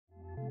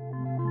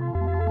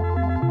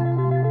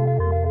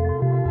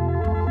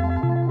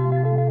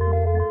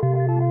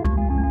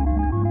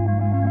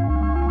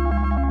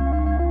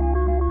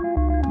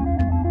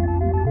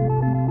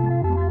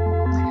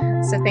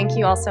Thank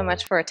you all so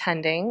much for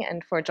attending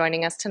and for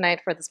joining us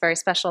tonight for this very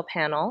special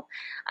panel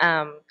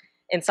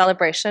in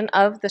celebration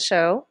of the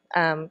show,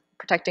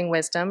 Protecting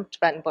Wisdom,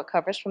 Tibetan Book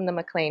Covers from the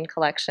MacLean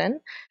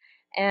Collection.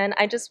 And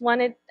I just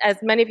wanted, as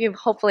many of you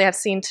hopefully have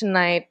seen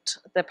tonight,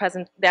 the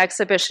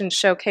exhibition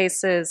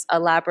showcases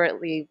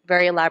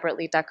very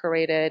elaborately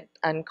decorated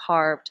and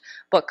carved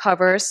book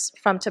covers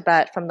from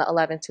Tibet from the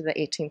 11th to the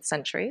 18th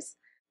centuries.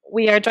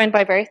 We are joined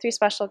by three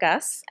special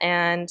guests,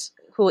 and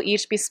who will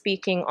each be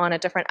speaking on a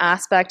different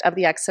aspect of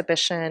the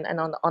exhibition and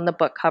on the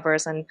book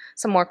covers and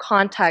some more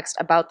context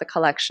about the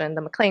collection,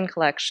 the MacLean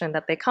Collection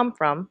that they come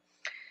from.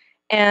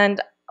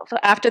 And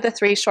after the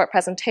three short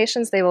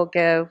presentations they will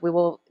give, we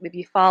will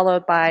be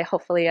followed by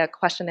hopefully a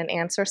question and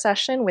answer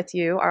session with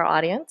you, our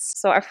audience.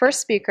 So our first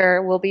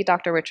speaker will be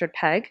Dr. Richard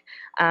Pegg,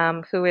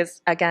 who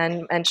is,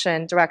 again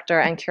mentioned, Director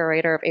and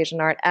Curator of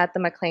Asian Art at the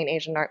MacLean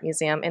Asian Art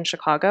Museum in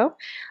Chicago,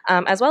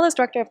 as well as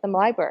Director of the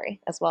Library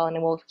as well,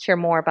 and we'll hear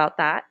more about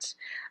that.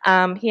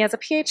 He has a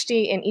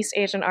PhD in East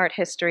Asian art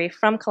history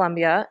from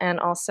Columbia and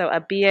also a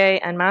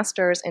BA and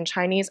Master's in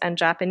Chinese and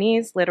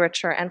Japanese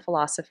literature and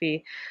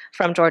philosophy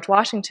from George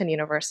Washington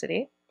University.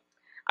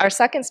 Our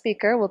second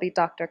speaker will be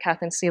Dr.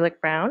 Kathryn Selig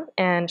Brown,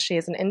 and she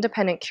is an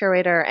independent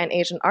curator and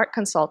Asian art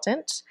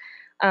consultant,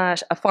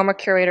 a former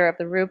curator of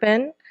the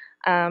Rubin.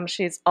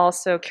 She's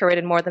also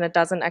curated more than a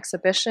dozen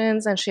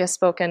exhibitions, and she has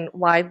spoken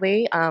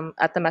widely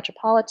at the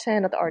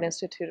Metropolitan, at the Art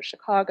Institute of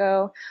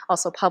Chicago,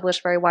 also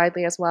published very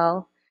widely as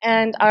well.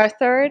 And our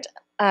third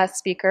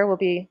speaker will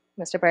be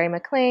Mr. Barry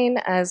MacLean.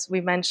 As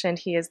we mentioned,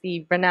 he is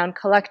the renowned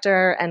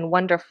collector and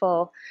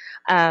wonderful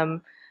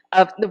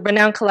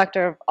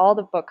collector of all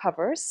the book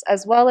covers,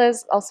 as well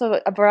as also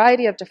a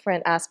variety of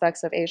different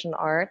aspects of Asian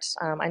art.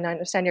 I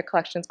understand your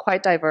collection is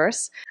quite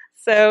diverse.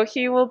 So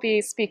he will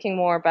be speaking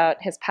more about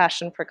his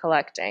passion for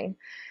collecting,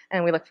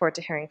 and we look forward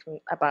to hearing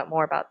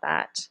more about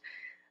that.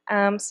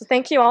 So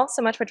thank you all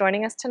so much for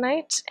joining us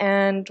tonight,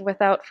 and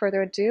without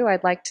further ado,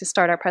 I'd like to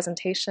start our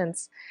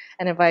presentations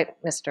and invite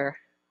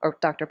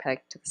Dr. Pegg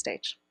to the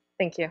stage.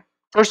 Thank you.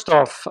 First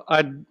off,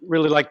 I'd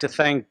really like to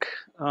thank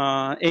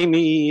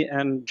Amy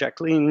and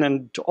Jacqueline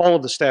and all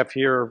of the staff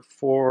here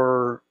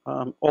for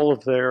all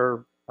of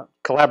their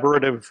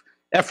collaborative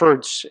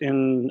efforts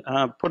in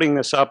putting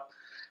this up.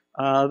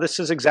 This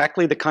is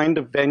exactly the kind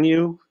of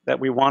venue that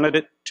we wanted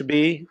it to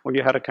be, where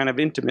you had a kind of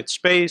intimate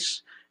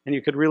space and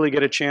you could really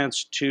get a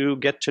chance to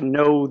get to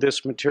know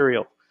this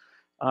material.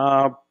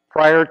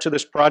 Prior to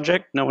this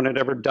project, no one had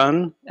ever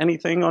done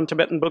anything on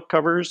Tibetan book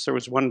covers. There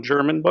was one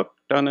German book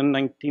done in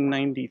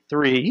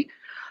 1993,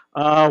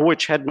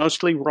 which had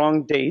mostly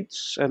wrong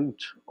dates and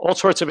all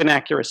sorts of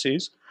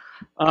inaccuracies.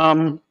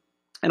 And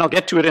I'll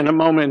get to it in a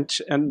moment.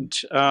 And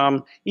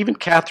even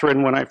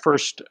Kathryn, when I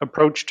first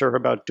approached her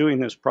about doing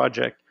this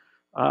project,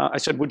 I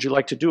said, would you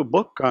like to do a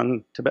book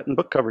on Tibetan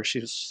book covers?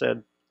 She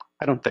said,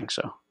 I don't think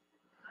so.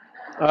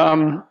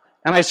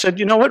 And I said,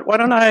 you know what, why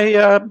don't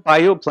I buy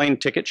you a plane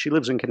ticket? She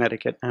lives in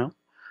Connecticut now.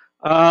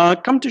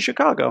 Come to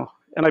Chicago.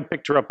 And I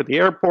picked her up at the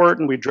airport,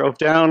 and we drove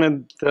down,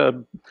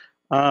 and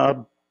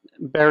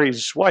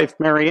Barry's wife,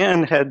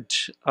 Marianne, they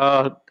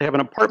have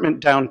an apartment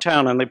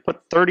downtown, and they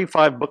put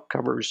 35 book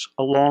covers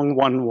along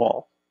one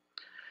wall.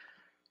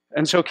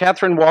 And so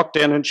Kathryn walked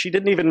in, and she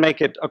didn't even make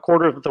it a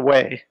quarter of the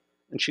way.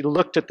 And she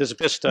looked at this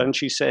vista, and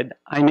she said,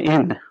 I'm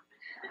in.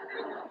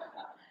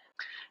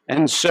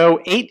 And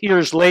so 8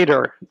 years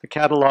later, the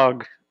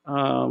catalog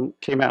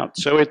came out.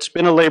 So it's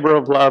been a labor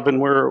of love,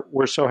 and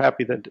we're so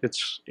happy that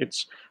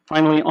it's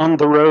finally on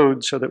the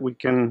road so that we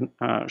can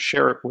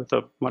share it with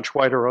a much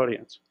wider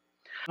audience.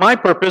 My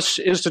purpose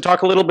is to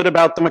talk a little bit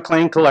about the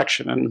MacLean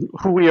Collection and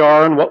who we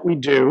are and what we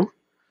do.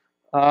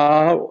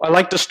 I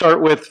like to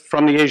start with,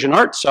 from the Asian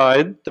art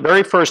side, the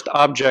very first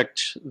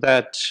object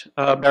that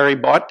Barry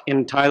bought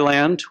in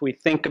Thailand. We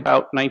think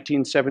about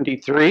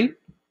 1973.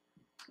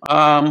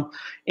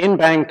 In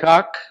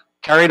Bangkok,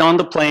 carried on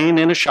the plane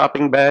in a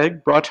shopping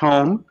bag, brought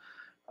home.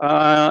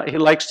 He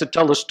likes to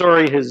tell the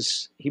story,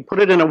 he put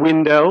it in a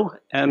window,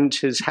 and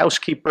his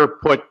housekeeper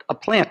put a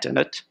plant in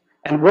it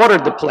and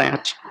watered the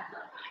plant,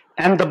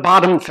 and the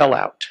bottom fell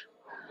out.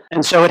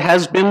 And so it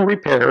has been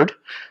repaired,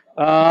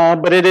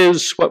 but it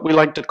is what we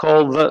like to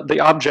call the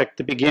object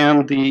that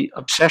began the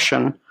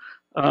obsession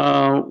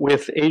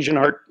with Asian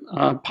art,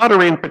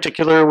 pottery in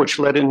particular, which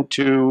led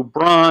into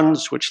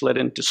bronze, which led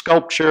into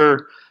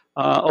sculpture,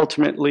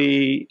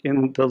 ultimately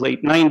in the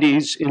late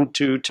 90s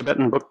into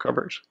Tibetan book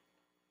covers.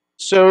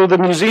 So the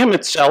museum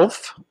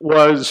itself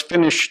was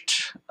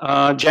finished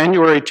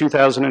January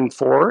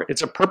 2004.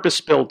 It's a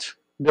purpose-built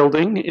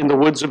building in the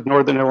woods of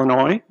northern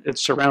Illinois.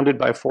 It's surrounded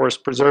by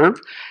forest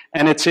preserve,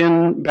 and it's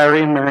in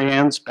Barry and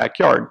Marianne's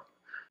backyard.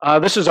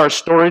 This is our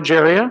storage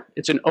area.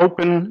 It's an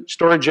open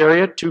storage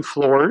area, 2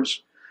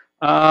 floors.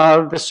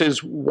 This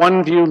is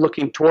one view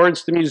looking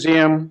towards the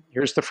museum.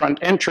 Here's the front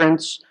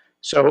entrance.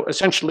 So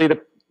essentially,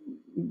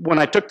 when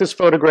I took this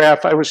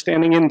photograph, I was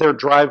standing in their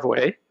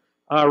driveway.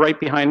 Right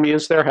behind me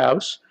is their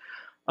house.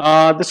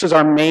 This is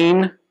our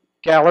main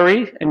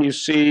gallery, and you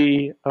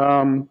see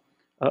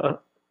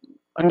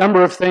a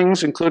number of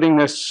things, including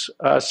this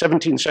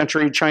 17th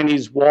century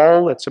Chinese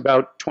wall that's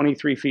about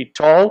 23 feet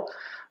tall.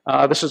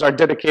 This is our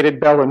dedicated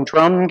bell and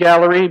drum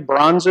gallery,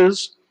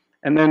 bronzes,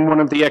 and then one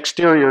of the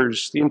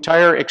exteriors. The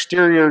entire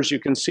exteriors, you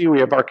can see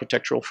we have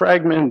architectural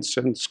fragments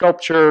and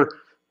sculpture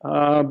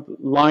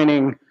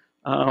lining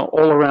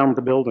all around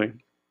the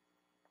building.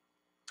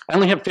 I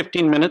only have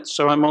 15 minutes,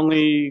 so I'm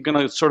only going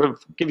to sort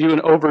of give you an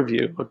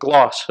overview, a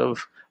gloss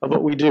of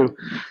what we do.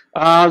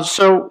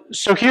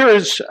 So here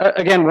is,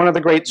 again, one of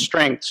the great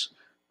strengths.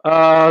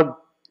 On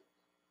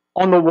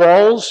the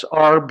walls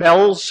are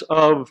bells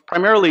of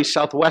primarily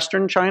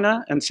southwestern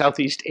China and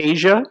Southeast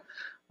Asia.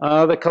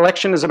 The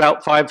collection is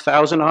about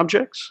 5,000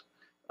 objects.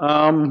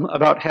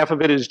 About half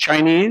of it is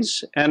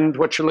Chinese, and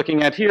what you're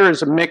looking at here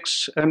is a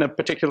mix and a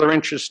particular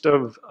interest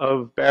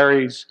of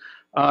Barry's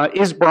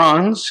is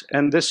bronze,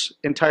 and this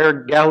entire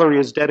gallery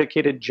is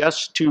dedicated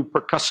just to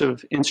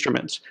percussive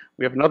instruments.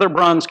 We have another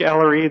bronze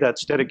gallery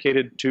that's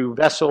dedicated to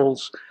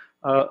vessels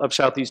of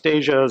Southeast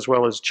Asia as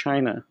well as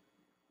China.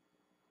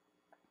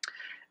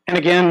 And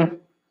again,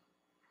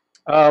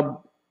 blow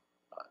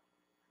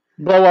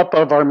up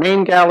of our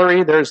main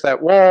gallery. There's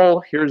that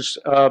wall. Here's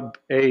a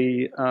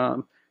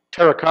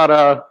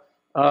terracotta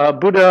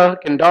Buddha,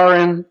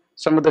 Gandharan,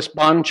 some of this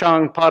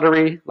Banchang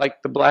pottery,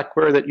 like the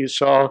blackware that you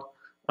saw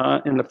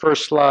in the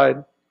first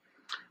slide.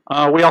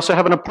 We also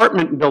have an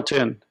apartment built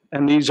in,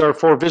 and these are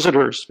for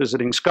visitors,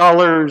 visiting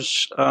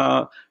scholars,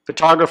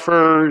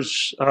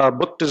 photographers,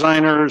 book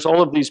designers,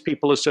 all of these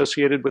people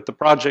associated with the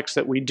projects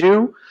that we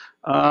do.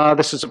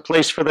 This is a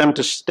place for them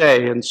to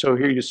stay, and so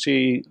here you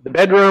see the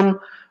bedroom.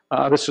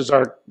 This is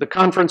the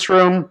conference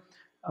room.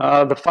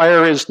 The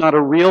fire is not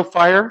a real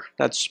fire.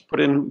 That's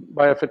put in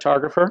by a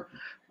photographer.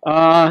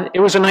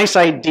 It was a nice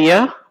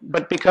idea,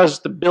 but because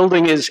the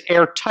building is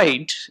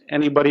airtight,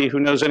 anybody who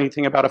knows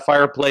anything about a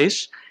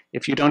fireplace,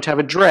 if you don't have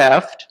a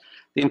draft,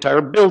 the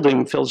entire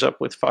building fills up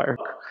with fire.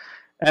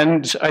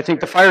 And I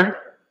think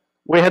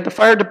we had the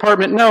fire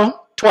department,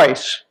 no,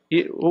 twice.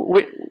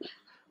 The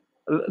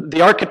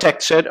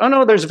architect said, oh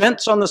no, there's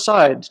vents on the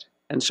side.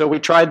 And so we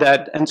tried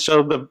that, and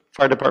so the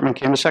fire department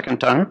came a second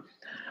time.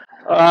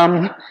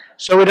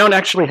 So we don't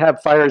actually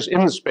have fires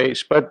in the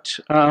space, but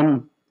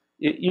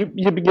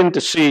you begin to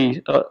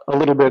see a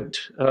little bit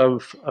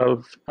of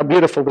how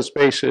beautiful the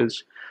space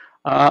is.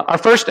 Our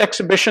first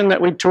exhibition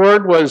that we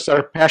toured was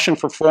our Passion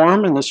for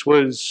Form, and this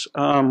was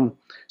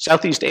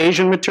Southeast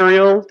Asian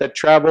material that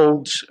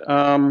traveled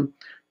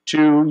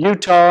to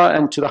Utah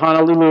and to the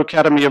Honolulu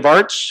Academy of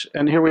Arts.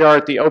 And here we are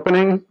at the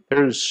opening.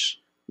 There's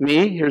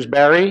me, here's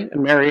Barry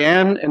and Mary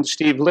Ann, and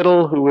Steve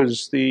Little, who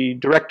was the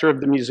director of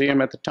the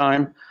museum at the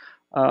time.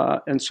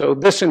 And so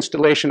this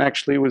installation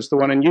actually was the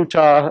one in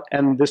Utah,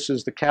 and this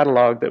is the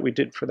catalog that we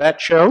did for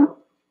that show.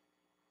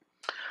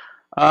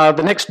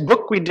 The next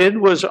book we did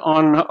was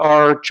on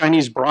our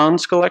Chinese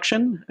bronze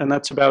collection, and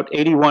that's about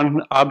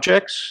 81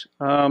 objects.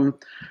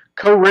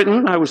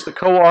 Co-written, I was the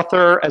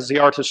co-author as the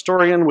art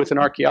historian with an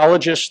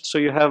archaeologist, so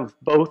you have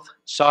both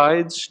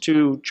sides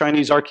to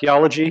Chinese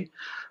archaeology.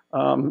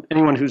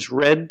 Anyone who's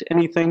read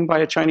anything by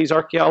a Chinese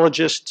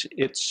archaeologist,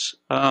 it's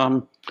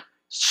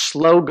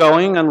slow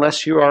going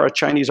unless you are a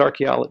Chinese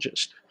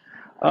archaeologist.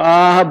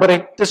 But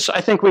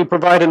I think we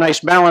provide a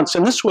nice balance,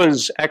 and this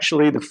was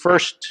actually the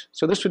first,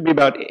 so this would be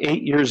about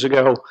 8 years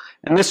ago,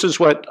 and this is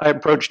what I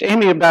approached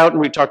Amy about,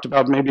 and we talked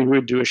about maybe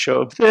we'd do a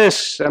show of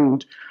this,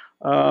 and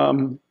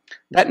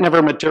that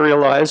never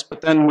materialized,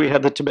 but then we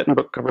had the Tibetan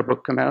Book Cover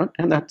book come out,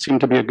 and that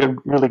seemed to be a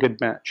really good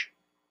match.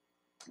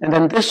 And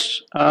then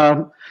this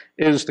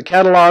is the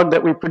catalog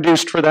that we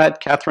produced for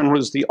that. Kathryn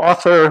was the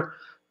author.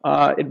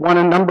 It won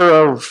a number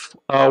of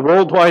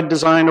worldwide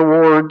design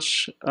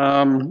awards.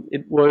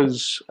 It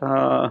was,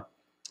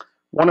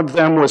 one of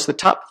them was the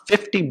top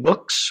 50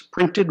 books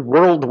printed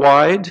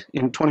worldwide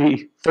in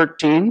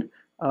 2013.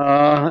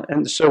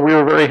 And so we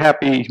were very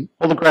happy.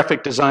 All the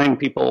graphic design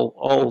people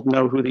all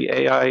know who the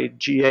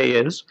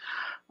AIGA is.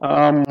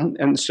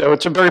 And so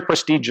it's a very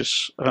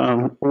prestigious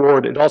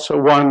award. It also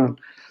won,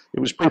 it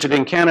was printed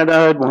in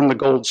Canada, it won the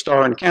Gold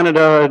Star in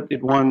Canada,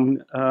 it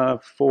won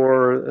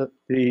for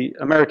the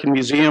American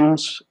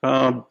Museum's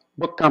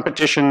book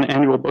competition,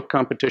 annual book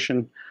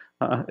competition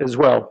as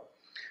well.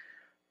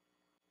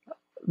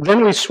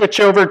 Then we switch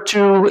over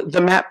to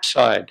the map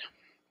side.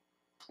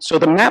 So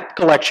the map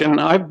collection,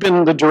 I've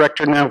been the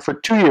director now for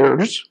 2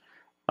 years.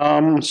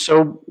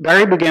 So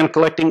Barry began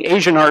collecting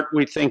Asian art,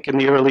 we think, in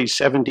the early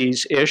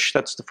 70s-ish.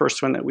 That's the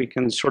first one that we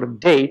can sort of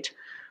date.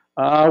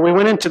 We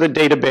went into the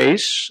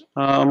database.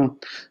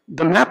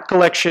 The map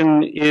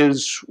collection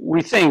is,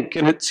 we think,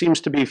 and it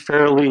seems to be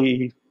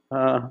fairly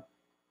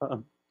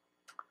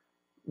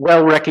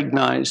well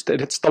recognized,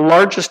 that it's the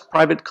largest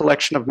private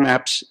collection of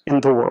maps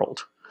in the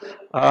world.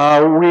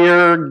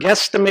 We're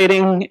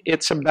guesstimating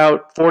it's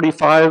about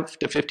 45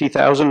 to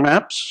 50,000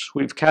 maps.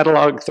 We've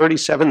cataloged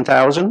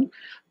 37,000.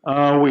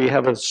 We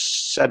have a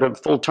set of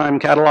full-time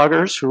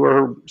catalogers who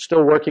are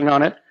still working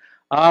on it.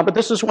 But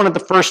this is one of the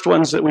first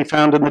ones that we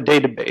found in the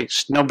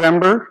database.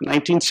 November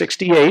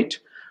 1968,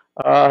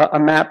 a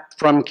map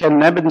from Ken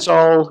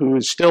Nebenzahl, who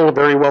is still a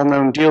very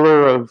well-known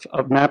dealer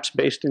of maps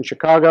based in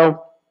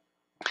Chicago.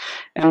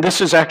 And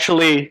this is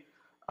actually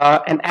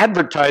an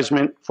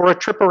advertisement for a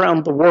trip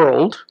around the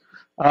world,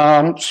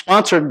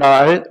 sponsored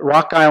by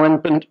Rock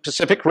Island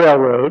Pacific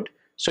Railroad.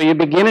 So you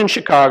begin in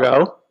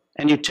Chicago,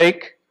 and you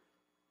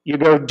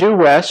go due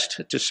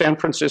west to San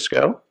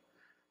Francisco.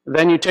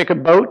 Then you take a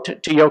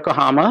boat to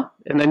Yokohama,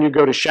 and then you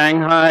go to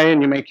Shanghai,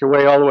 and you make your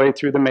way all the way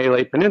through the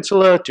Malay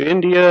Peninsula to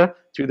India,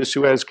 through the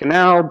Suez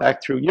Canal,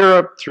 back through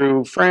Europe,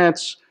 through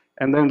France,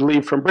 and then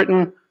leave from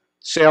Britain,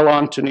 sail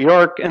on to New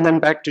York, and then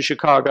back to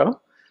Chicago.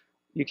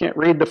 You can't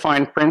read the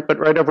fine print, but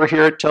right over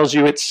here it tells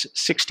you it's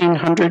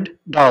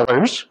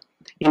 $1,600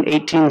 in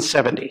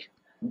 1870.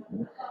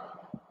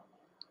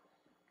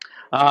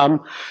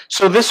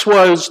 So this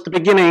was the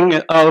beginning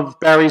of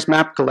Barry's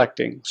map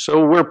collecting.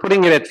 So we're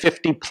putting it at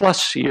 50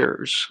 plus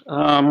years.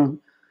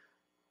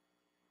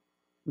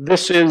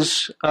 This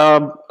is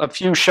a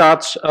few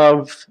shots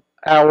of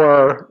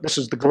this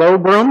is the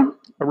globe room,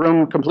 a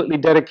room completely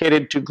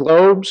dedicated to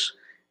globes,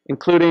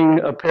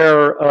 including a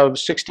pair of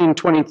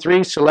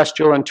 1623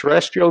 celestial and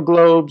terrestrial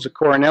globes, a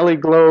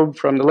Coronelli globe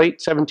from the late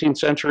 17th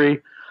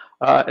century,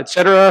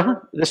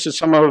 etc. This is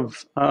some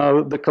of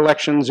the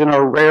collections in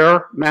our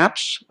rare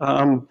maps.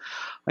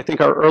 I think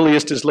our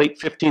earliest is late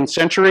 15th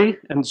century,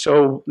 and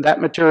so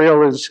that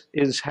material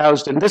is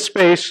housed in this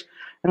space.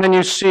 And then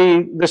you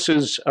see this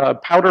is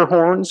powder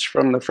horns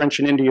from the French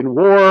and Indian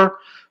War.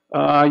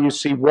 You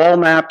see wall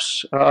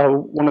maps,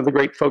 one of the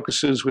great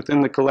focuses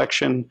within the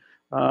collection,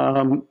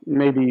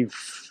 maybe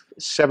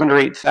 7,000 or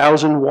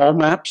 8,000 wall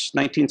maps,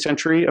 19th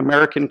century.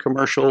 American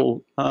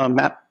commercial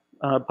map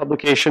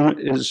publication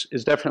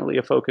is definitely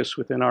a focus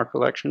within our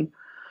collection.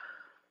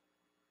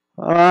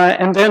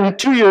 And then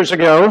 2 years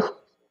ago,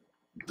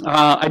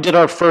 I did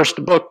our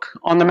first book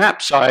on the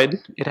map side.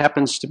 It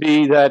happens to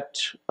be that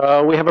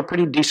we have a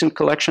pretty decent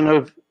collection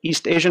of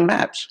East Asian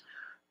maps.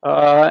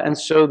 And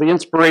so the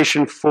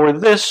inspiration for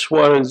this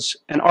was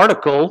an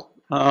article.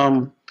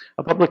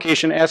 A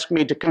publication asked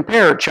me to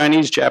compare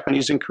Chinese,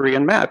 Japanese, and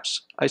Korean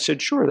maps. I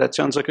said, sure, that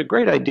sounds like a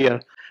great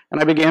idea. And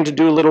I began to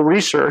do a little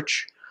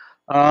research.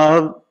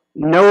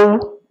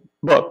 No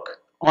book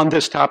on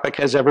this topic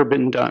has ever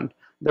been done.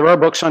 There are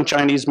books on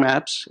Chinese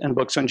maps, and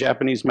books on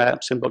Japanese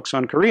maps, and books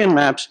on Korean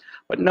maps,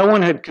 but no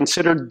one had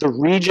considered the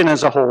region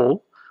as a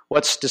whole,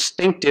 what's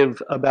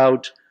distinctive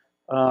about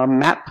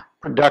map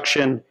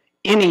production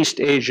in East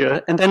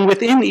Asia, and then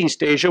within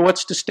East Asia,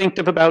 what's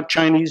distinctive about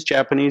Chinese,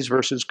 Japanese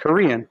versus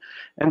Korean.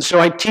 And so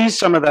I teased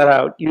some of that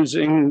out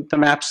using the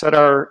maps that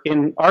are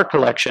in our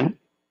collection.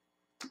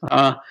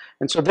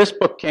 And so this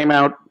book came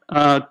out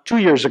 2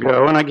 years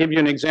ago, and I give you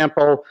an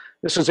example.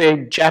 This is a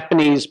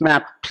Japanese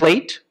map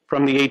plate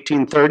from the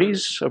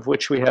 1830s, of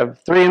which we have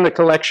 3 in the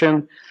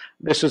collection.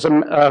 This is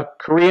a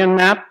Korean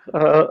map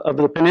of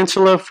the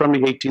peninsula from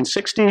the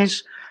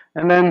 1860s.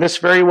 And then this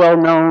very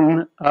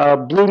well-known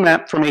blue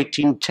map from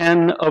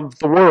 1810 of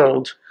the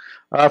world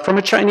from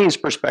a Chinese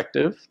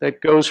perspective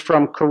that goes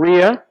from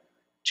Korea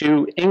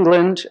to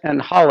England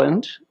and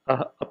Holland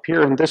up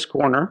here in this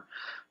corner.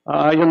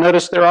 You'll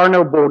notice there are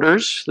no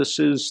borders. This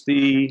is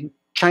the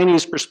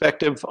Chinese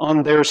perspective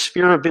on their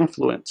sphere of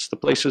influence, the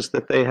places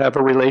that they have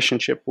a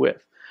relationship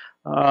with.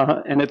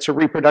 And it's a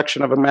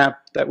reproduction of a map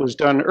that was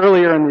done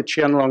earlier in the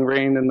Qianlong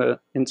reign in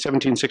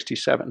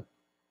 1767.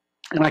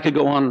 And I could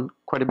go on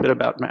quite a bit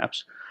about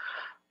maps.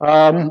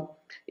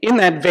 In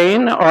that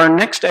vein, our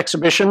next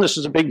exhibition, this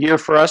is a big year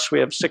for us. We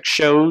have 6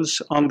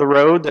 shows on the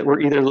road that we're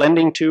either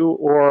lending to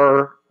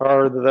or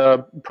are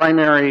the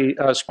primary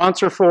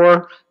sponsor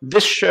for.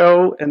 This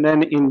show, and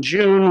then in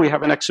June, we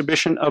have an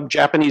exhibition of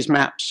Japanese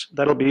maps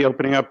that'll be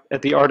opening up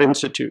at the Art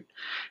Institute.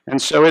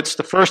 And so it's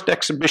the first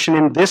exhibition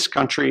in this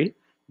country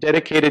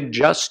dedicated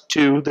just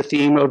to the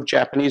theme of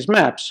Japanese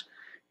maps.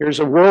 Here's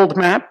a world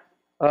map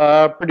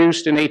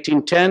produced in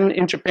 1810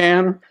 in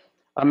Japan,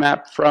 a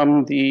map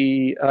from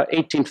the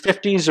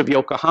 1850s of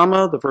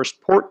Yokohama, the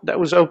first port that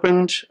was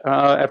opened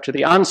after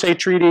the Ansei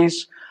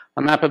treaties,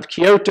 a map of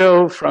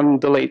Kyoto from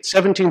the late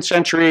 17th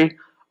century,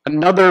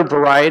 another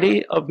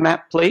variety of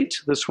map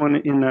plate, this one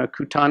in a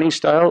Kutani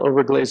style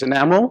over glaze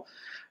enamel,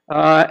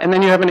 and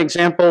then you have an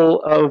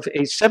example of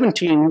a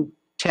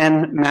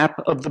 1710 map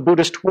of the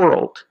Buddhist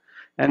world.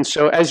 And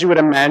so as you would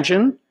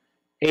imagine,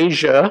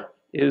 Asia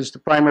is the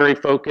primary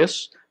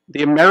focus.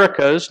 The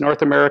Americas,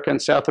 North America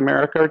and South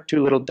America, are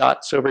 2 little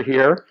dots over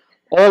here.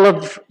 All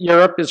of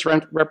Europe is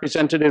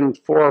represented in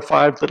 4 or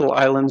 5 little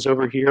islands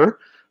over here.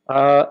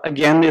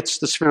 Again, it's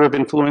the sphere of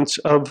influence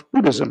of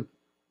Buddhism.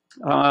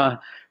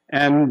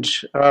 And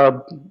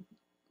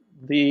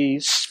the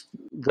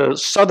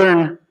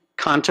southern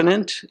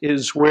continent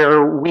is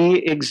where we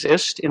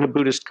exist in a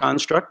Buddhist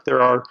construct.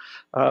 There are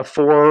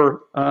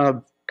 4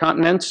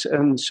 continents,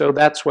 and so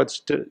that's what's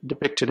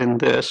depicted in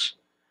this.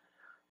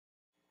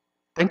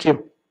 Thank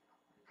you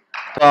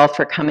all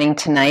for coming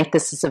tonight.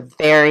 This is a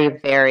very,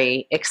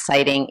 very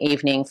exciting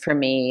evening for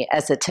me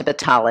as a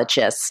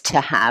Tibetologist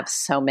to have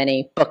so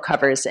many book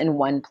covers in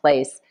one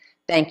place.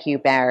 Thank you,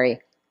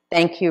 Barry.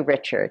 Thank you,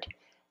 Richard.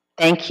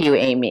 Thank you,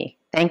 Amy.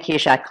 Thank you,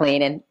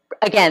 Jacqueline. And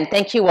again,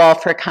 thank you all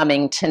for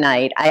coming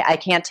tonight. I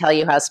can't tell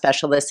you how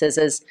special this is.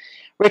 As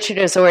Richard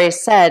has already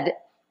said,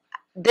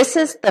 this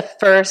is the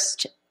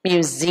first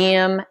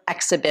museum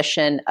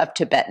exhibition of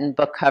Tibetan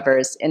book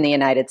covers in the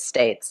United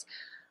States,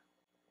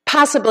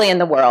 possibly in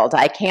the world.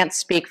 I can't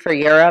speak for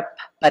Europe,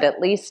 but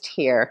at least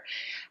here.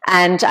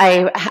 And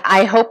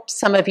I hope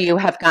some of you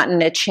have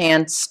gotten a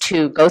chance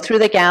to go through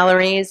the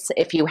galleries.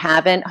 If you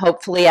haven't,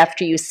 hopefully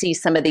after you see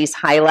some of these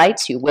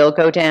highlights, you will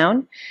go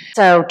down.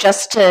 So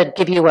just to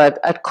give you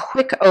a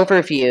quick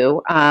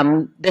overview,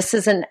 this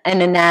is an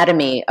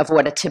anatomy of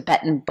what a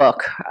Tibetan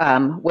book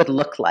would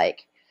look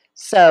like.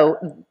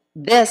 So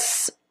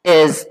this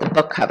is the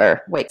book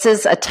cover. Wait, this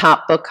is a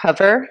top book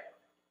cover,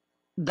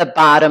 the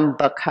bottom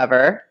book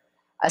cover,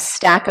 a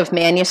stack of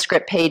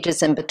manuscript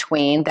pages in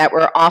between that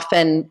were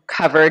often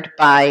covered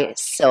by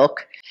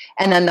silk,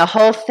 and then the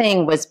whole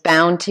thing was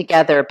bound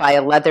together by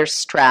a leather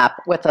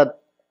strap with a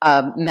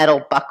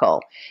metal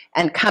buckle.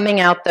 And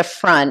coming out the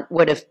front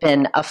would have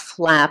been a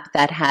flap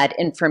that had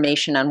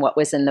information on what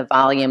was in the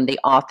volume, the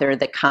author,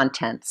 the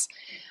contents.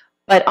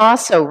 But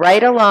also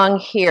right along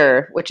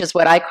here, which is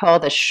what I call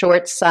the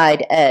short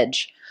side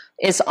edge,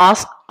 is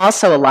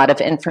also a lot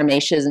of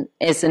information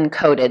is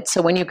encoded.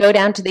 So when you go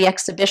down to the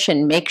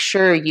exhibition, make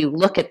sure you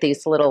look at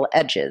these little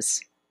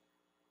edges.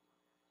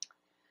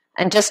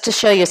 And just to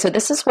show you, so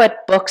this is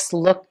what books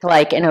looked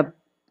like in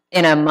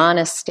a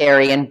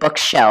monastery and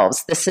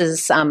bookshelves. This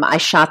is, I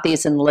shot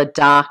these in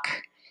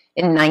Ladakh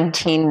in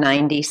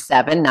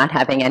 1997, not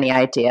having any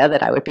idea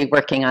that I would be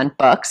working on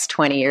books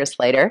 20 years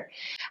later.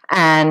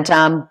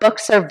 And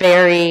books are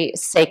very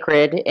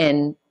sacred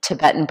in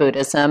Tibetan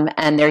Buddhism,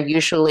 and they're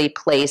usually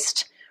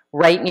placed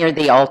right near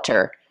the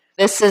altar.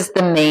 This is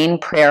the main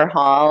prayer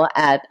hall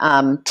at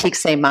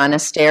Tikse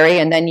Monastery,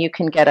 and then you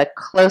can get a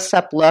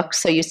close-up look.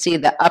 So you see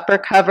the upper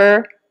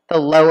cover, the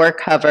lower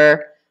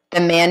cover,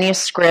 the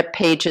manuscript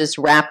pages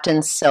wrapped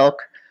in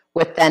silk,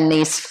 with then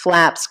these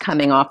flaps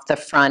coming off the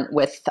front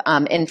with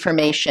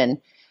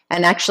information.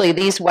 And actually,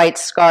 these white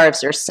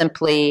scarves are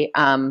simply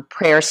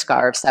prayer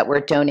scarves that were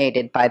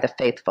donated by the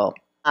faithful.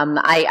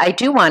 I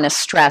do want to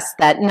stress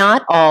that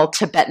not all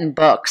Tibetan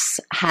books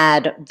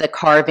had the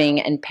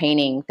carving and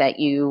painting that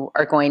you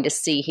are going to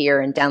see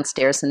here and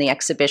downstairs in the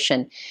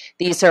exhibition.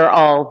 These are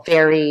all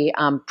very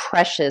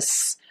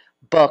precious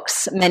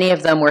books. Many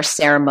of them were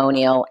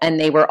ceremonial, and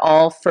they were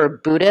all for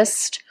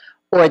Buddhist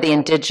or the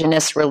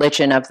indigenous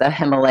religion of the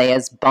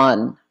Himalayas,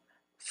 Bon,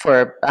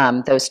 for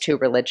those two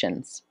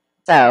religions.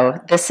 So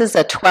this is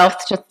a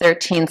 12th to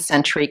 13th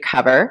century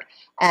cover.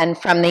 And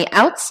from the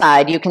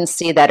outside, you can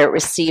see that it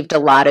received a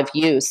lot of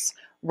use.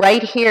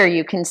 Right here,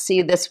 you can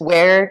see this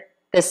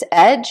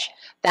edge,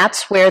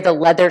 that's where the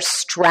leather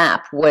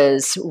strap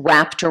was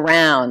wrapped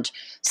around.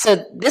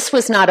 So this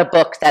was not a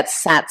book that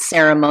sat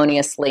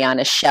ceremoniously on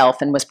a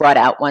shelf and was brought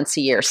out once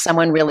a year.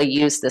 Someone really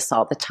used this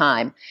all the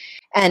time.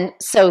 And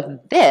so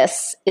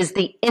this is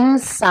the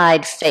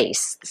inside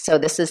face. So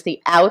this is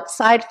the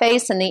outside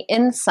face and the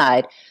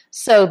inside.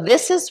 So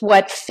this is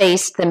what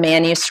faced the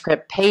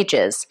manuscript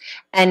pages.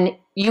 And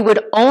you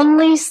would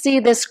only see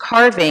this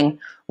carving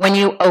when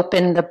you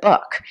open the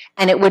book.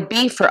 And it would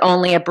be for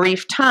only a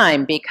brief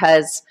time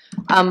because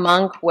a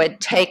monk would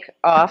take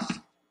off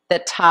the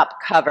top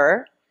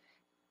cover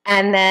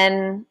and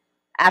then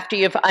after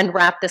you've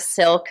unwrapped the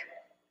silk,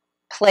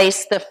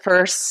 place the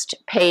first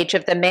page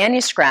of the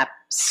manuscript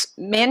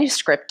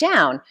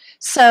down.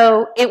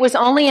 So it was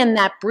only in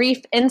that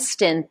brief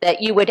instant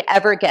that you would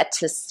ever get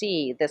to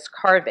see this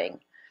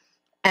carving.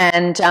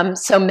 And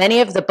so many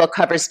of the book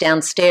covers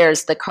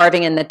downstairs, the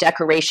carving and the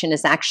decoration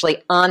is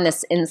actually on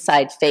this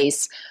inside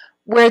face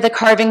where the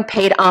carving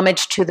paid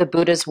homage to the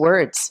Buddha's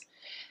words.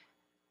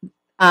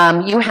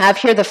 You have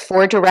here the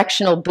 4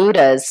 directional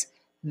Buddhas.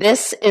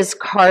 This is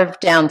carved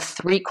down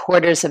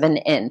 3/4 of an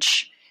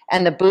inch.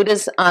 And the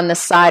Buddhas on the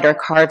side are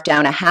carved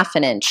down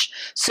 1/2 inch.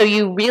 So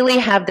you really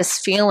have this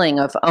feeling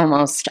of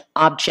almost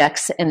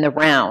objects in the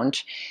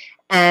round.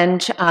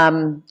 And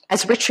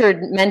as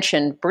Richard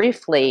mentioned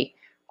briefly,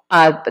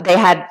 they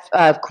had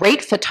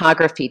great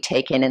photography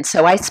taken. And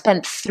so I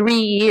spent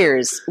 3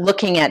 years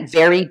looking at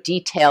very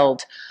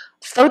detailed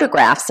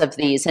photographs of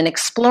these and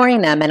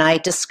exploring them. And I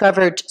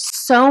discovered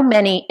so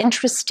many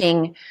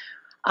interesting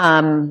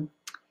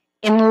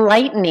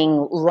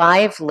enlightening,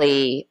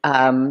 lively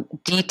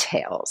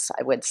details,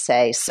 I would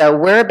say. So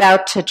we're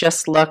about to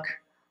just look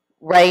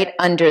right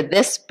under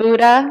this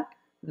Buddha,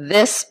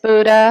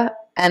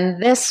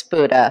 and this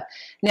Buddha.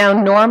 Now,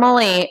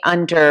 normally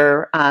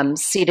under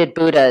seated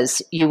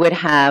Buddhas, you would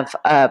have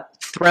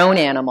throne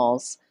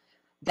animals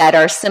that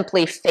are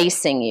simply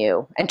facing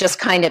you and just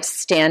kind of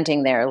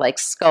standing there like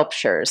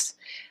sculptures.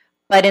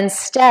 But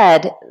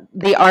instead,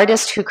 the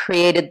artist who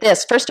created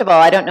this, first of all,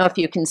 I don't know if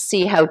you can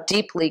see how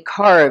deeply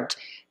carved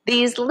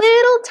these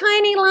little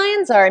tiny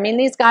lines are. I mean,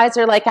 these guys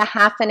are like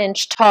 1/2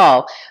 inch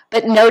tall.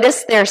 But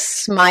notice they're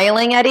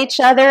smiling at each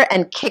other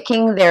and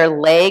kicking their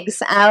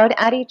legs out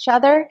at each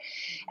other.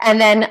 And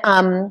then,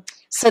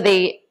 so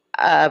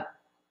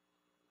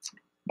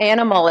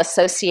animal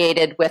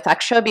associated with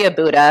Akshobhya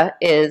Buddha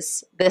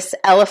is this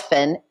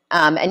elephant.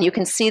 And you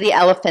can see the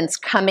elephants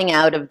coming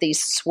out of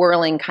these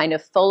swirling kind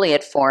of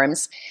foliate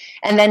forms.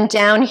 And then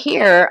down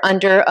here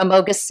under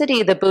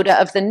Amoghasiddhi, the Buddha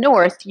of the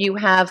North, you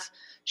have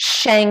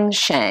Shang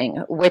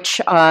Shang,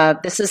 which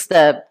this is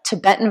the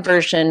Tibetan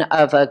version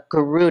of a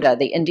Garuda,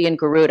 the Indian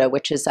Garuda,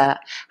 which is a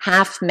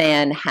half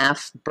man,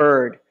 half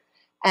bird.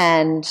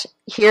 And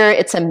here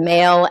it's a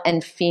male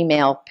and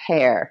female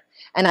pair.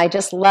 And I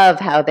just love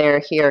how they're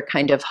here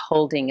kind of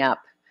holding up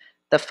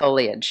the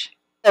foliage.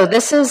 So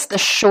this is the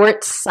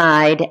short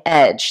side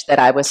edge that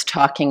I was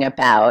talking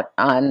about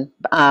on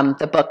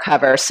the book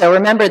cover. So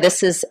remember,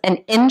 this is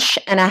 1.5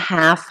 inches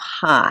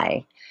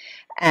high.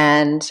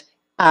 And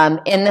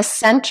in the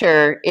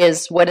center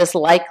is what is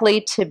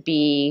likely to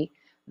be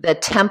the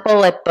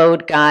temple at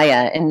Bodh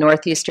Gaya in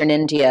northeastern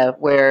India,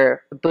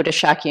 where Buddha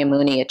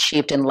Shakyamuni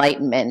achieved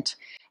enlightenment.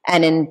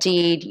 And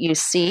indeed, you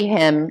see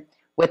him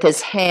with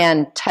his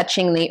hand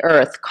touching the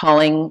earth,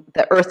 calling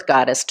the earth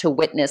goddess to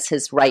witness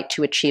his right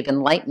to achieve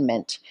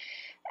enlightenment.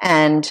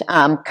 And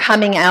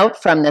coming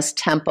out from this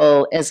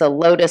temple is a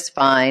lotus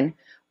vine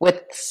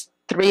with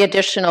 3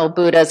 additional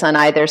Buddhas on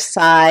either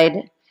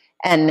side,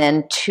 and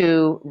then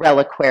 2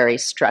 reliquary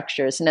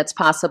structures. And it's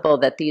possible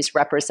that these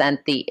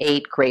represent the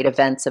 8 great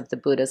events of the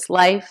Buddha's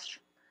life,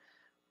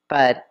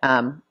 but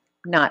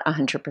not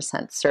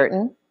 100%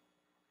 certain.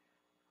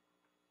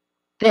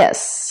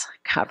 This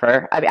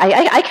cover,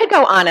 I could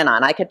go on and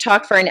on. I could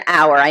talk for an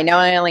hour. I know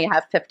I only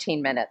have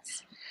 15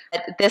 minutes.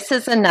 This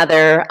is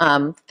another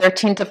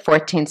 13th to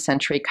 14th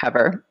century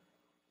cover.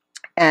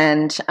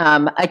 And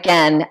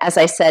again, as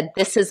I said,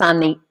 this is on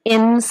the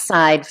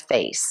inside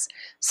face.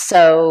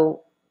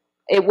 So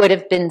it would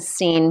have been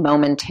seen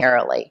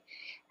momentarily.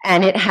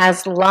 And it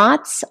has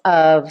lots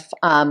of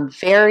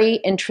very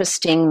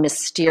interesting,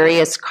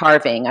 mysterious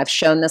carving. I've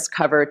shown this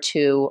cover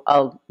to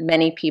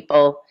many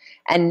people,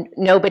 and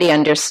nobody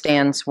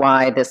understands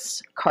why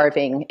this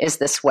carving is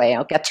this way.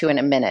 I'll get to in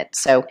a minute.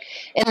 So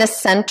in the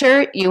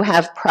center, you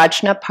have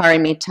Prajna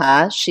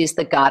Paramita. She's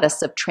the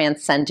goddess of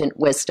transcendent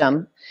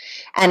wisdom.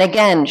 And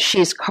again,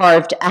 she's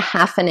carved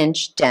 1/2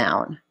 inch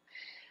down.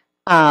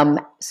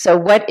 So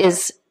what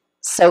is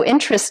so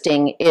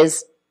interesting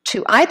is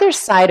to either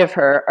side of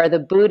her are the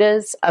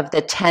Buddhas of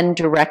the 10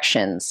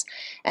 directions.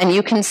 And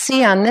you can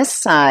see on this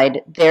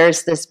side,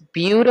 there's this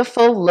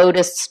beautiful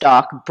lotus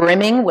stalk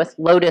brimming with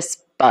lotus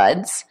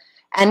buds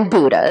and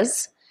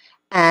Buddhas.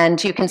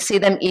 And you can see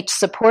them each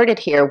supported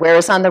here.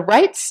 Whereas on the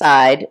right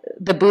side,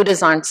 the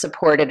Buddhas aren't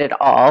supported at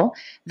all.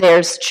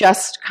 There's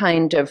just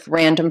kind of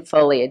random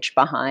foliage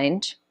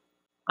behind.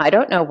 I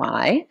don't know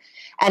why.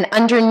 And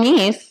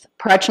underneath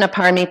Prajna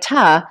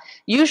Paramita,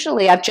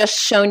 usually I've just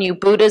shown you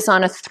Buddhas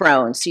on a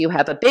throne. So you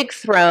have a big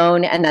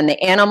throne and then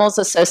the animals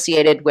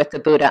associated with the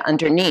Buddha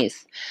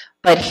underneath.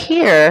 But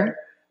here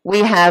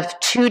we have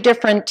 2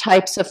 different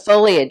types of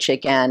foliage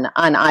again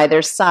on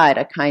either side,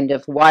 a kind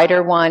of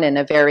wider one and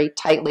a very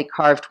tightly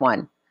carved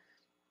one.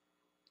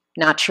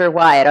 Not sure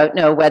why. I don't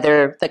know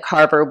whether the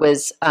carver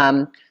was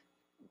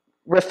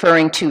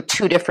referring to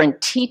 2 different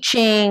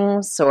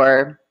teachings,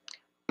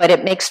 but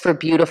it makes for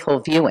beautiful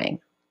viewing.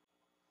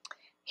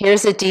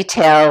 Here's a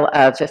detail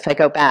of, if I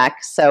go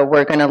back, so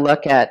we're going to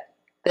look at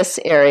this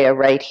area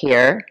right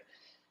here.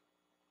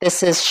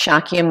 This is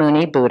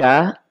Shakyamuni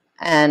Buddha,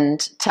 and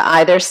to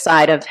either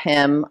side of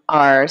him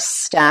are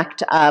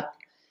stacked up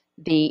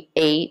the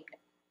 8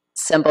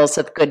 symbols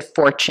of good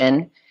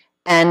fortune.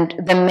 And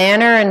the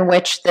manner in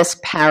which this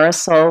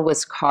parasol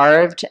was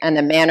carved and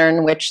the manner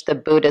in which the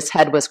Buddha's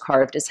head was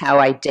carved is how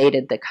I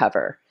dated the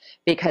cover,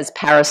 because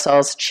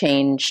parasols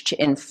changed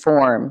in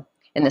form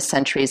in the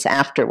centuries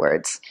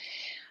afterwards.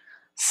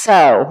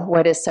 So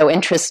what is so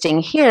interesting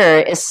here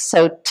is,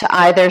 so to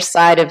either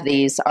side of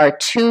these are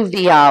 2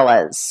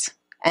 viyalas.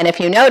 And if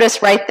you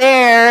notice right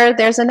there,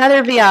 there's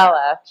another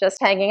viyala just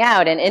hanging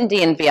out, an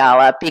Indian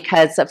viyala,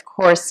 because of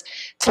course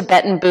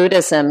Tibetan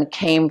Buddhism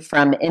came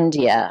from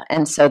India,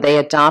 and so they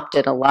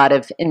adopted a lot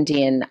of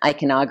Indian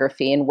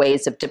iconography and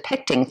ways of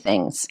depicting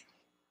things.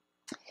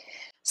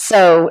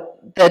 So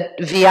the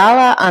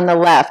viyala on the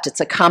left,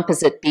 it's a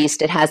composite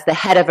beast. It has the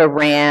head of a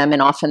ram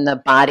and often the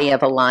body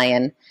of a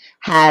lion,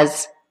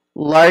 has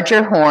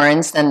larger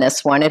horns than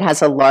this one. It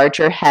has a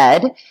larger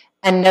head.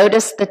 And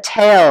notice the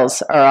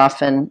tails are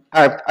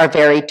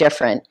very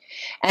different.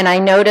 And I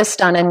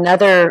noticed on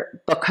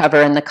another book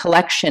cover in the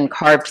collection,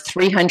 carved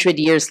 300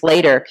 years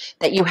later,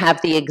 that you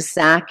have the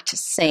exact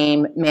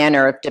same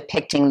manner of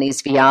depicting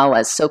these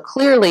viyalas. So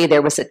clearly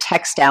there was a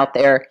text out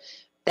there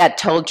that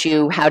told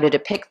you how to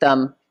depict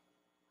them,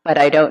 but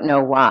I don't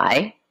know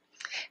why.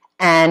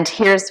 And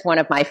here's one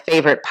of my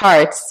favorite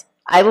parts.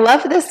 I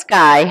love this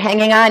guy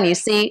hanging on. You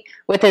see,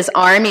 with his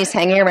arm, he's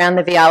hanging around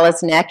the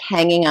viyala's neck,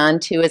 hanging on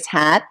to his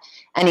hat,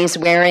 and he's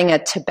wearing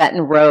a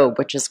Tibetan robe,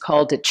 which is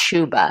called a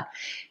chuba.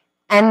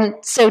 And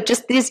so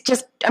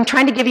I'm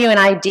trying to give you an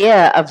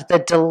idea of the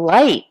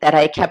delight that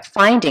I kept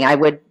finding. I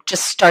would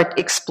just start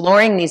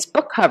exploring these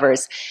book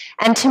covers.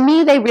 And to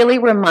me, they really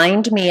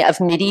remind me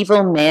of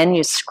medieval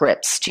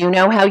manuscripts. Do you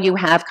know how you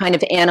have kind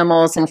of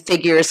animals and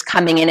figures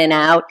coming in and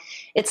out?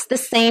 It's the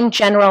same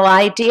general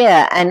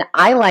idea. And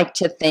I like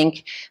to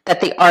think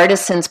that the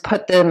artisans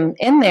put them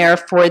in there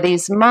for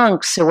these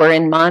monks who were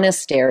in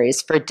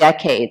monasteries for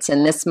decades.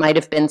 And this might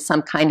have been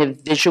some kind of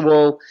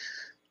visual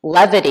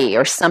levity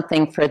or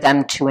something for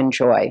them to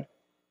enjoy.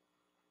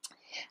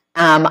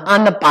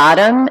 On the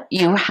bottom,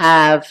 you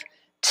have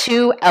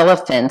two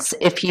elephants.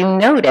 If you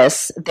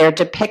notice, they're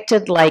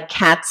depicted like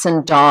cats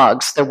and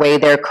dogs, the way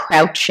they're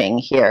crouching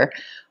here.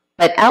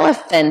 But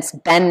elephants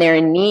bend their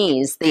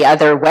knees the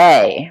other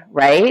way,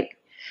 right?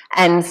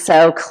 And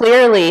so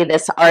clearly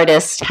this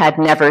artist had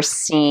never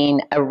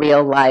seen a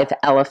real live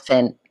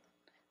elephant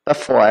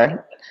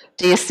before.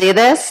 Do you see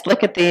this?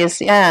 Look at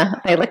these. Yeah,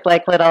 they look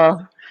like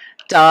little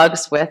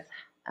dogs with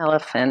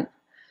elephant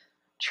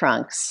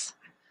trunks.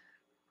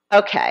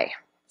 Okay,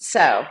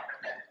 so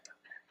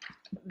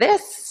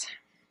this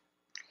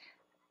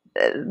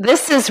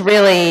is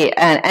really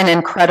an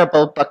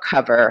incredible book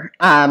cover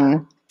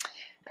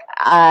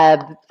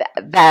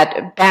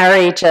that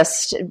Barry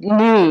just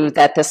knew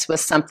that this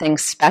was something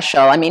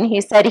special. I mean,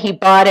 he said he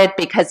bought it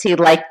because he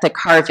liked the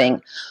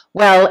carving.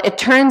 Well, it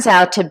turns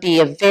out to be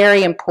a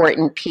very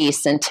important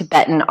piece in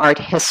Tibetan art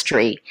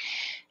history.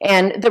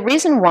 And the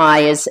reason why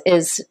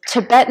is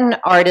Tibetan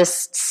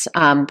artists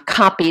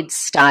copied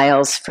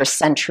styles for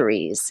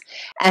centuries,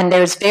 and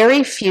there's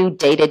very few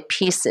dated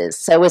pieces.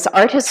 So as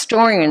art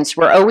historians,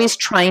 we're always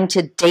trying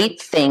to date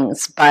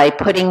things by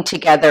putting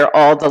together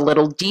all the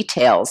little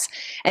details.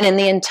 And in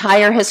the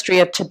entire history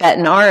of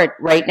Tibetan art,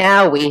 right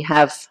now we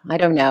have, I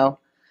don't know,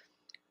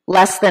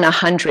 less than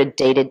 100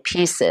 dated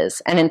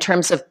pieces. And in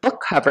terms of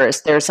book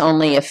covers, there's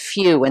only a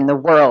few in the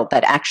world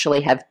that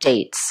actually have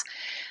dates.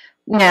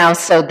 Now,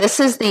 so this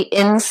is the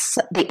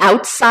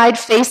outside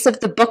face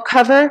of the book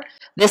cover.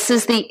 This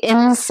is the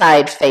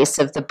inside face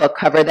of the book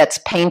cover that's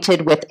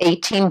painted with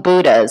 18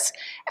 Buddhas.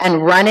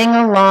 And running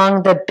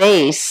along the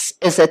base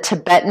is a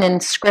Tibetan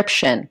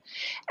inscription.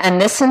 And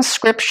this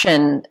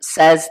inscription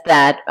says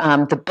that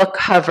the book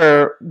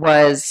cover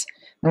was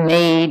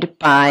made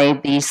by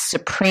the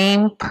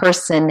Supreme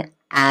Person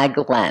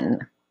Aglen.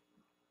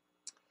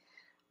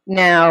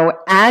 Now,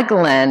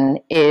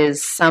 Aglen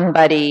is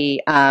somebody...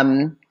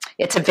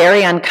 it's a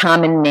very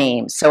uncommon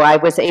name, so I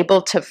was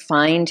able to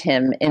find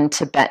him in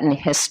Tibetan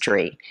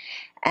history.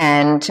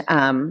 And,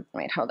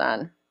 wait, hold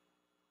on.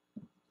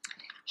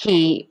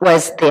 He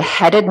was the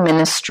head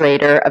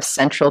administrator of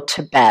central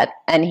Tibet,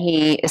 and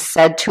he is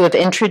said to have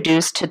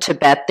introduced to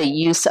Tibet the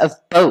use of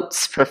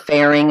boats for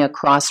ferrying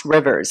across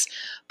rivers.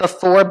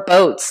 Before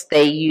boats,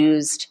 they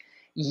used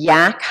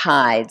yak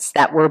hides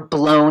that were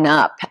blown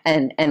up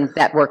and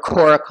that were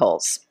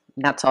coracles.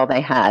 That's all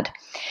they had.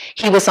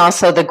 He was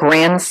also the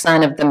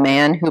grandson of the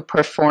man who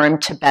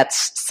performed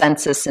Tibet's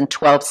census in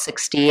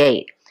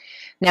 1268.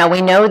 Now,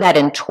 we know that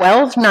in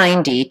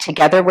 1290,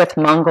 together with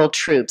Mongol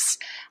troops,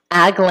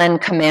 Aglen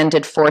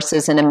commanded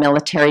forces in a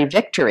military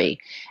victory.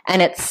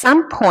 And at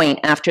some point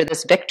after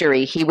this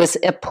victory, he was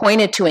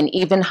appointed to an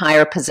even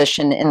higher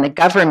position in the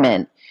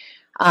government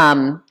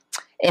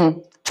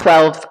in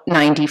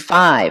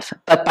 1295.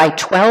 But by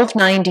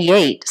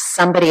 1298,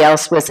 somebody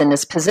else was in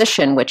his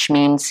position, which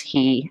means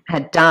he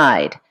had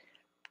died.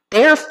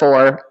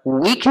 Therefore,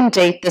 we can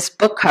date this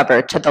book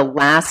cover to the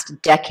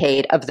last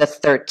decade of the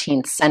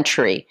 13th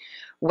century,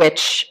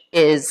 which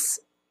is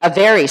a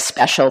very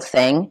special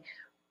thing.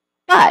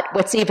 But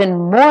what's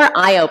even more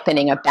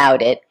eye-opening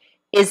about it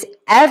is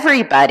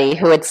everybody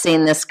who had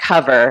seen this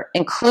cover,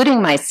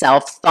 including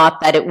myself, thought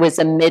that it was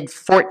a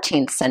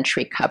mid-14th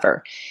century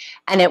cover.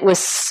 And it was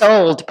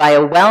sold by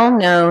a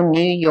well-known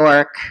New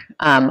York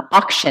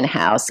auction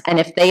house. And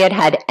if they had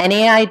had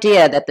any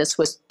idea that this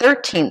was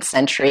 13th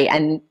century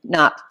and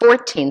not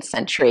 14th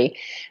century,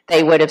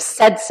 they would have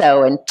said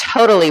so and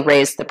totally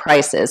raised the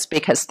prices,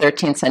 because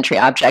 13th century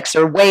objects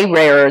are way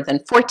rarer than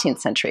 14th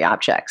century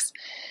objects.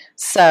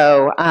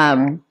 So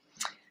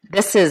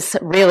this is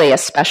really a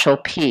special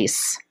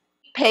piece.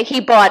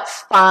 He bought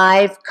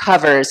 5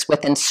 covers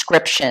with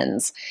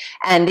inscriptions,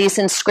 and these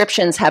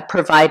inscriptions have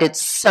provided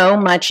so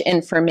much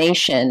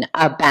information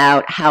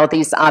about how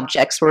these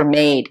objects were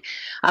made.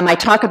 I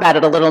talk about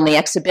it a little in the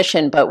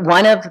exhibition, but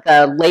one of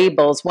the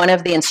labels, one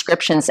of the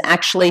inscriptions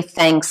actually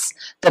thanks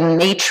the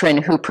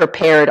matron who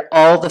prepared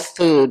all the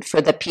food for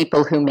the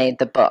people who made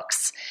the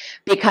books.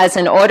 Because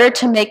in order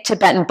to make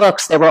Tibetan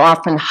books, there were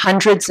often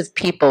hundreds of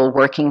people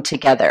working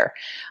together.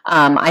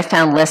 I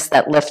found lists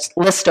that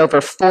list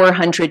over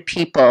 400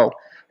 people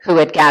who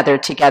had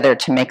gathered together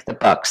to make the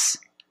books.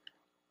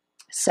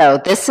 So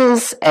this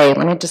is let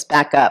me just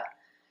back up.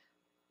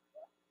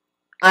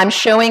 I'm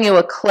showing you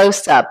a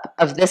close-up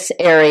of this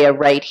area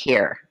right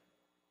here.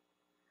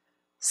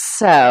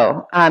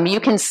 So you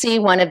can see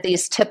one of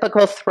these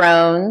typical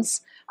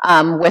thrones.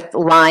 with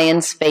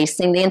lions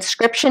facing. The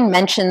inscription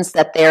mentions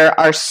that there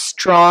are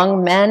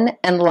strong men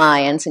and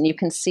lions, and you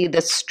can see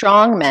the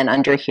strong men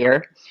under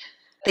here.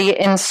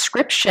 The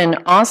inscription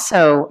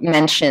also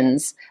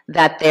mentions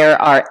that there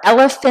are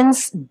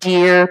elephants,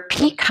 deer,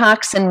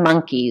 peacocks, and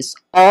monkeys,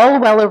 all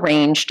well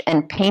arranged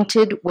and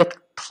painted with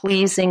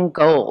pleasing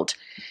gold.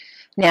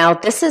 Now,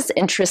 this is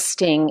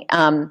interesting.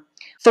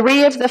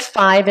 3 of the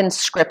 5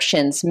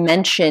 inscriptions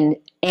mention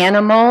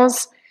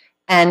animals,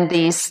 and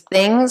these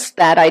things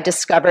that I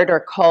discovered are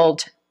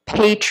called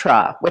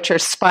petra, which are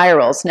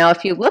spirals. Now,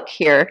 if you look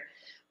here,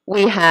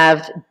 we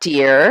have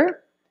deer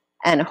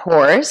and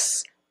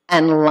horse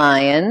and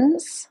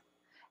lions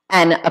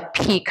and a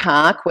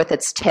peacock with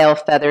its tail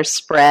feathers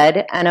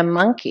spread and a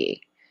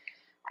monkey.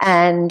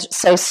 And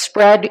so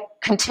spread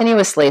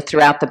continuously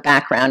throughout the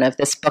background of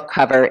this book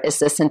cover is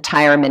this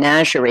entire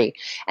menagerie.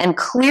 And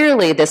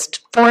clearly this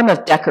form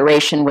of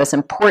decoration was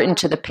important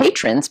to the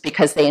patrons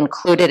because they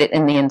included it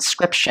in the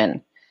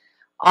inscription.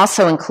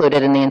 Also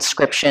included in the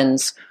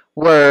inscriptions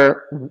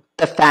were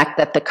the fact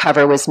that the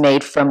cover was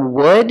made from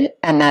wood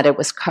and that it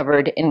was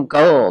covered in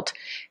gold.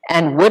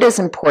 And wood is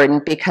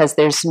important because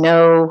there's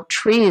no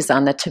trees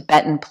on the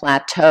Tibetan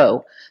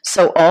plateau.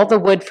 So all the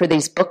wood for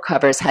these book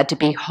covers had to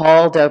be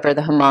hauled over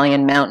the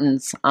Himalayan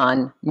mountains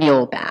on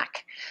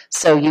muleback.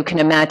 So you can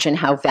imagine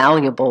how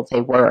valuable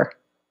they were.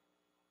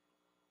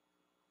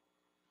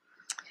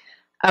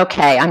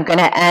 Okay, I'm going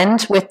to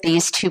end with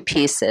these 2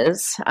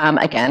 pieces.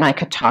 Again, I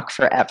could talk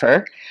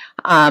forever.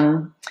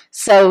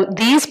 So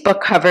these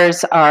book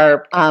covers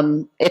are,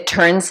 it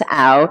turns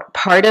out,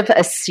 part of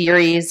a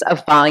series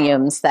of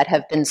volumes that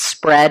have been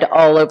spread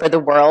all over the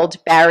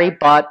world. Barry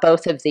bought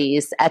both of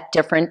these at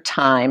different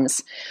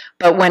times.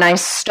 But when I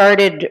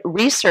started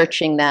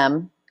researching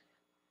them,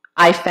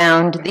 I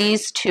found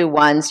these 2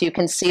 ones. You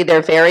can see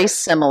they're very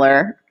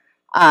similar,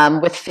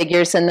 with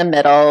figures in the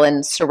middle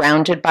and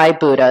surrounded by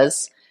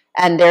Buddhas.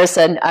 And there's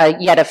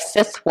yet a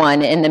 5th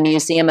one in the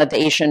Museum of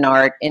Asian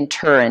Art in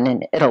Turin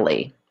in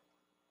Italy.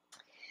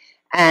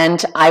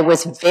 And I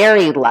was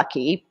very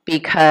lucky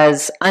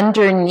because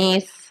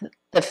underneath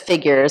the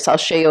figures, I'll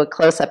show you a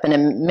close-up in a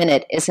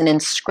minute, is an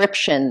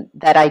inscription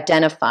that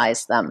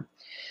identifies them.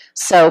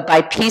 So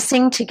by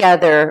piecing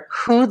together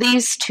who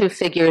these 2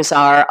 figures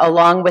are,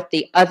 along with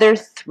the other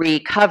 3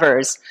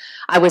 covers,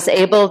 I was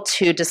able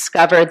to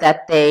discover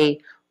that they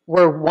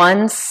were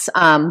once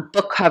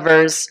book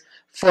covers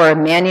for a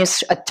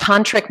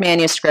tantric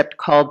manuscript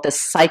called The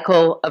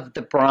Cycle of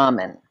the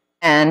Brahmin.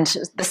 And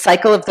The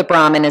Cycle of the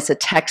Brahmin is a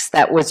text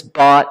that was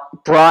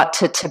brought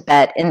to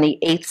Tibet in the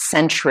 8th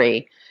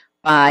century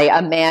by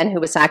a man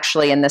who was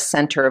actually in the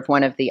center of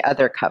one of the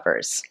other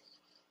covers.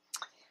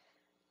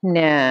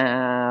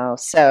 Now,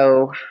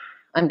 so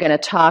I'm going to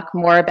talk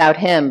more about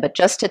him, but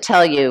just to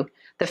tell you,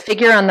 the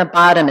figure on the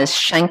bottom is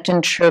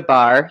Shankton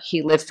Trubar.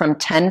 He lived from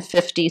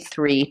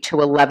 1053 to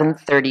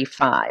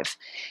 1135.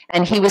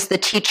 And he was the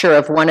teacher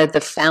of one of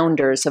the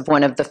founders of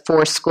one of the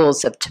 4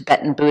 schools of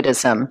Tibetan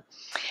Buddhism.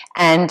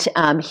 And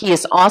he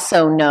is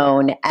also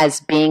known as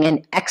being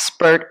an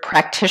expert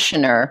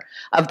practitioner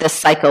of the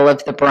cycle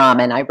of the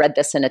Brahmin. I read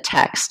this in a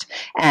text.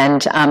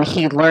 And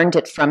he learned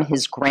it from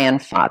his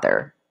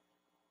grandfather.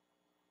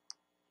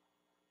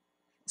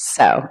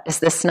 So, is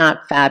this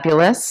not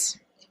fabulous?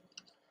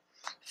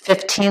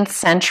 15th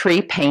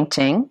century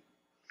painting.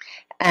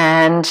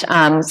 And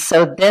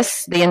so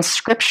the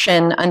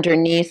inscription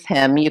underneath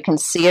him, you can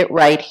see it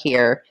right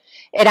here.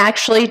 It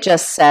actually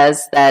just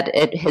says that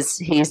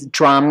he's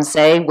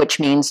Dromze, which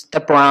means the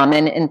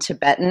Brahmin in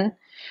Tibetan,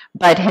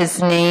 but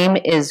his name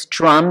is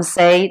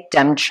Dromze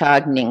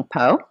Demchog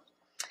Ningpo.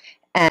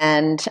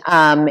 And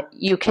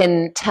you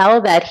can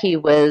tell that he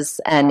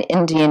was an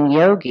Indian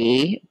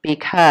yogi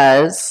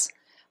because,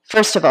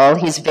 first of all,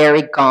 he's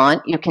very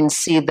gaunt. You can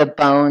see the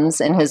bones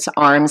in his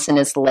arms and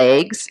his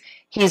legs.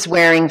 He's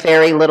wearing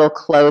very little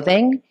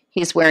clothing.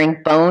 He's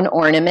wearing bone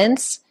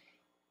ornaments.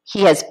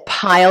 He has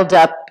piled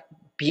up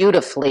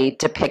beautifully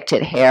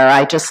depicted hair.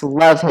 I just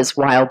love his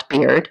wild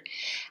beard.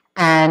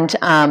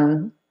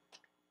 And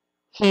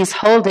he's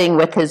holding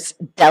with his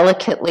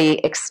delicately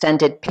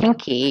extended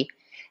pinky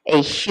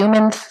a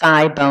human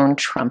thigh bone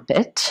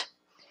trumpet.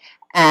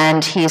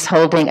 And he's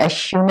holding a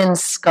human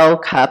skull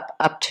cup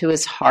up to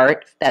his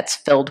heart that's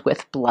filled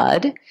with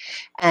blood.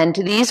 And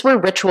these were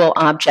ritual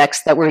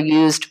objects that were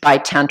used by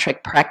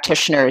tantric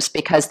practitioners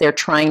because they're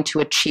trying to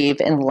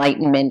achieve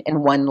enlightenment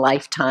in one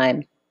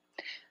lifetime.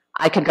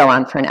 I could go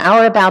on for an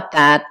hour about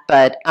that,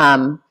 but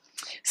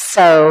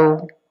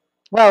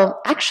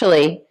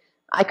actually,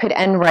 I could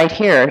end right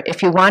here.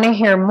 If you want to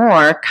hear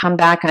more, come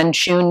back on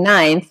June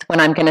 9th when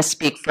I'm going to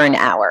speak for an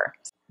hour.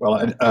 Well,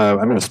 I'm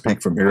going to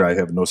speak from here. I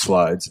have no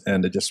slides,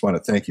 and I just want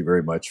to thank you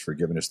very much for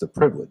giving us the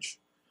privilege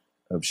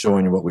of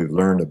showing you what we've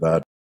learned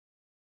about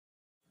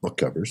book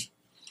covers,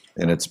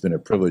 and it's been a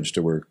privilege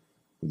to work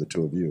with the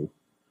 2 of you.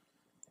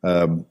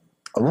 A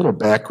little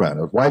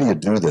background of why do you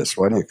do this?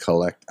 Why do you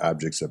collect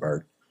objects of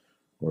art,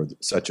 or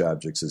such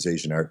objects as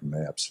Asian art and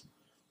maps?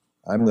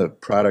 I'm the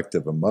product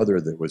of a mother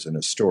that was an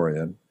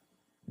historian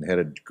and had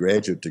a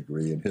graduate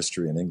degree in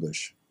history and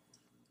English.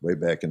 way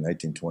back in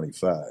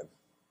 1925,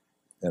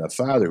 and a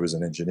father who was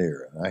an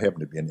engineer, and I happen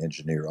to be an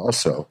engineer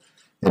also.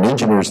 And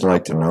engineers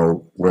like to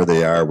know where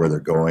they are, where they're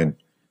going,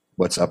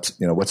 what's up,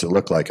 what's it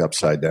look like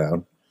upside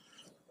down.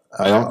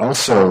 I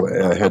also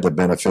had the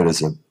benefit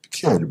as a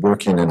kid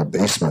working in a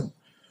basement,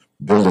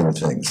 building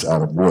things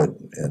out of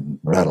wood and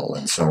metal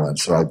and so on.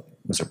 So I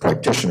was a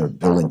practitioner of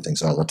building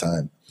things all the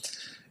time.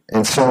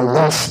 And so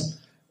thus,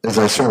 as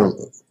I sort of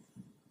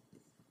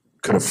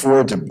could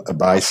afford to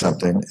buy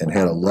something and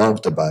had a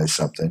love to buy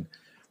something,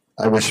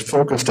 I was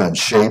focused on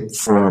shape,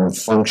 form,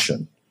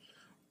 function.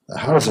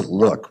 How does it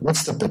look?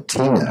 What's the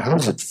patina? How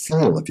does it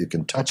feel if you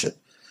can touch it?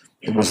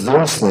 It was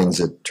those things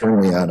that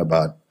turned me on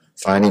about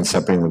finding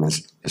something that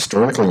was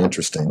historically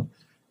interesting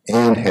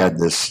and had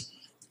this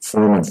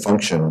form and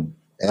function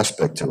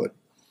aspect to it.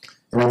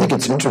 And I think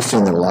it's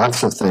interesting that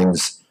lots of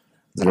things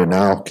that are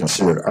now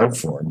considered art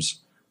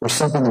forms were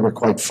something that were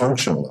quite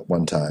functional at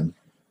one time,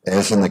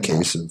 as in the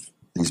case of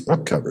these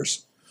book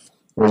covers,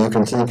 where you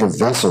can think of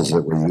vessels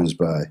that were used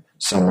by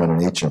someone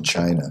in ancient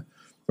China,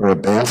 or a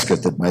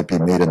basket that might be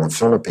made in the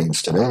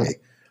Philippines today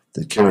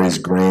that carries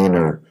grain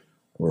or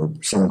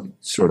some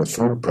sort of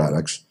food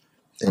products,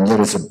 and yet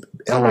it's an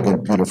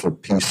elegant, beautiful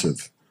piece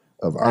of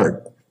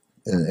art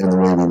in the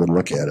way we would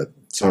look at it.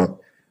 So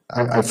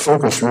I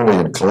focus really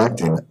in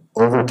collecting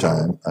over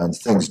time on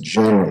things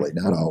generally,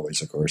 not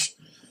always, of course,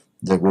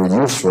 that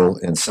were useful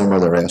in some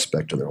other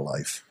aspect of their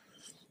life.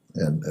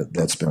 And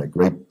that's been a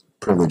great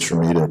privilege for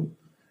me to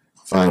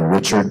find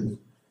Richard,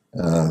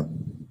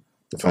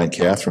 to find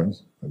Kathryn.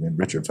 I mean,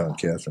 Richard found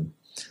Kathryn.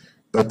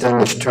 But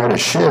then to try to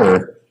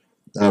share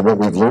what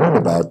we've learned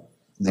about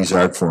these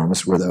art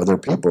forms with other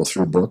people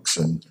through books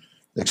and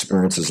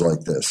experiences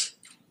like this.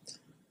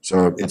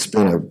 So it's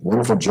been a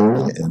wonderful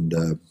journey,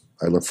 and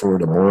I look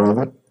forward to more of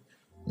it.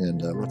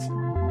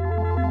 And